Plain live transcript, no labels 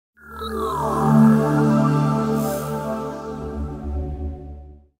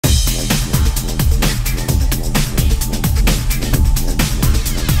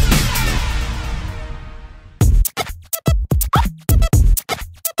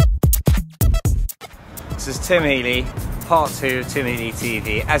This is Tim Healey, part 2 of Tim Healey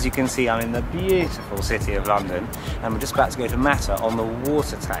TV. As you can see, I'm in the beautiful city of London and we're just about to go to Mata on the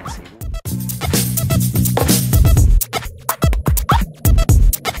water taxi.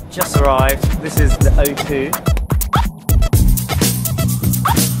 Just arrived. This is the Pt2.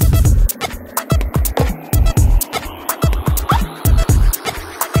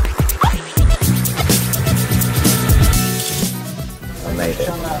 I made it.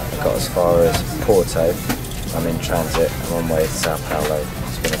 Got as far as Porto. I'm in transit. I'm on my way to Sao Paulo.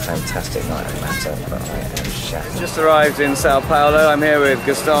 It's been a fantastic night at Mata, but I am shattered. Just arrived in Sao Paulo. I'm here with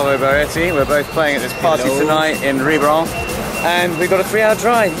Gustavo Barretti. We're both playing at this party tonight in Ribeirão. And we've got a 3-hour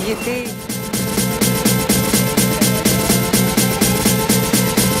drive. Yippee!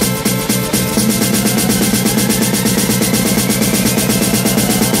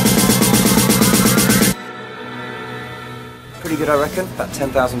 Pretty good, I reckon. About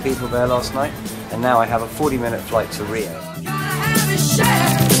 10,000 people there last night. And now I have a 40-minute flight to Rio.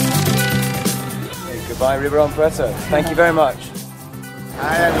 Okay, goodbye, Ribeirão Preto. Thank you very much.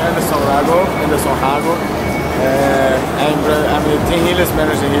 I am Anderson Lago. I'm the Tim Healey's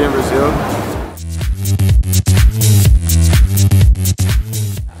manager here in Brazil.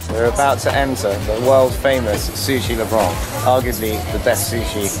 We're about to enter the world famous Sushi Lebrun, arguably the best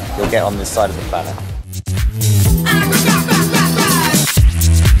sushi you'll get on this side of the planet.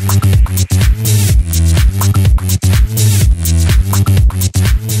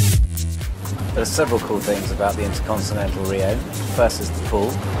 There are several cool things about the Intercontinental Rio. First is the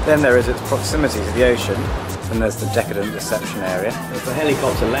pool, then there is its proximity to the ocean, and there's the decadent reception area. There's the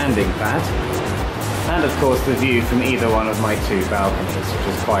helicopter landing pad, and of course the view from either one of my 2 balconies, which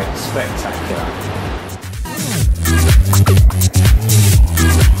is quite spectacular.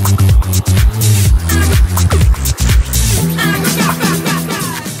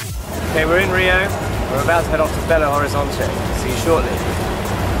 Okay, we're in Rio. We're about to head off to Belo Horizonte. See you shortly.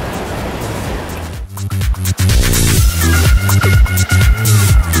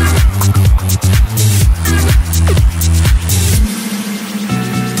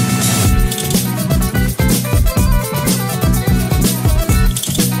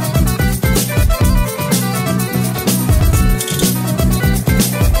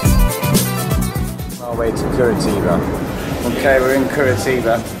 Our way to Curitiba. Okay, we're in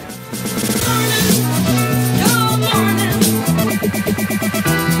Curitiba.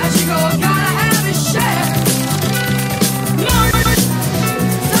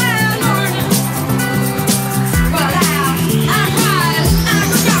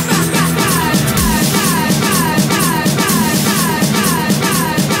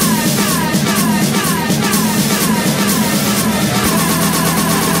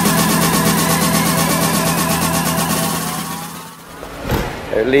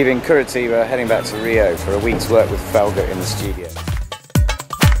 We're leaving Curitiba, heading back to Rio for a week's work with Felga in the studio.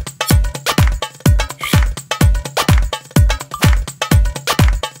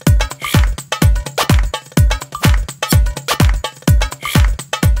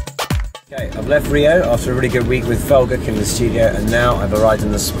 Okay, I've left Rio after a really good week with Felga in the studio, and now I've arrived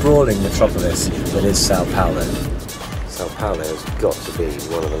in the sprawling metropolis that is Sao Paulo. Sao Paulo has got to be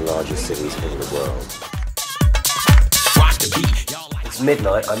one of the largest cities in the world. It's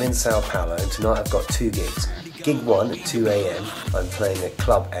midnight, I'm in Sao Paulo, and tonight I've got 2 gigs. Gig 1 at 2 AM, I'm playing at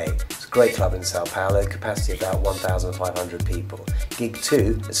Club A. It's a great club in Sao Paulo, capacity about 1,500 people. Gig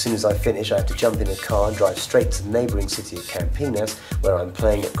 2, as soon as I finish, I have to jump in a car and drive straight to the neighbouring city of Campinas, where I'm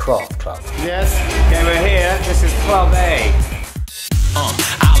playing at Craft Club. Yes. Okay, we're here. This is Club A.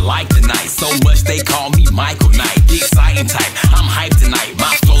 I like the night so much they call me Michael Knight. The exciting type, I'm hyped tonight.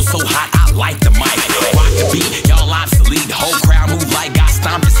 My flow so hot, I like the mic. Rock the beat, y'all obsolete. Whole crowd move like I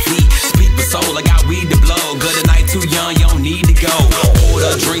stomped his feet. Speak for soul, I got weed to blow. Good tonight, too young, you don't need to go.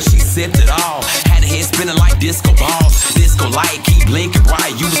 Order a drink, she sipped it all. Had her head spinning like disco balls. Disco light, keep blinking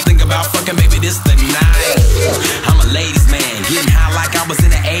bright. You was thinking about fucking, baby, this the night. I'm a ladies man, getting high like I was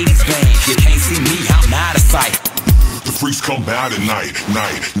in the 80s band. You can't see me, I'm out of sight. The freaks come out at night.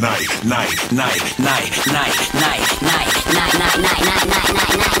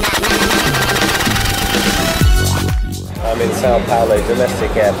 I'm in Sao Paulo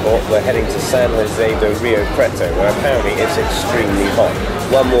domestic airport. We're heading to San Jose do Rio Preto, where apparently it's extremely hot.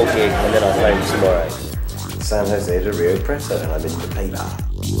 1 more gig and then I'm home tomorrow. San Jose do Rio Preto, and I'm in the paper.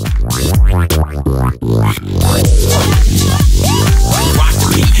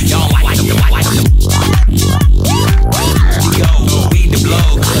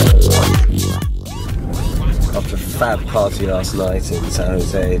 After a fab party last night in San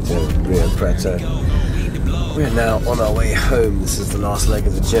Jose to Rio Preto, We're now on our way home. This is the last leg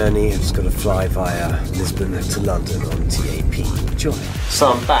of the journey. I've just got to fly via Lisbon to London on TAP. Enjoy.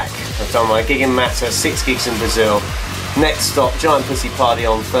 So I'm back. I've done my gig in Matter, 6 gigs in Brazil. Next stop, Giant Pussy Party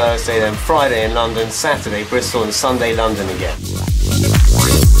on Thursday, then Friday in London, Saturday Bristol and Sunday London again.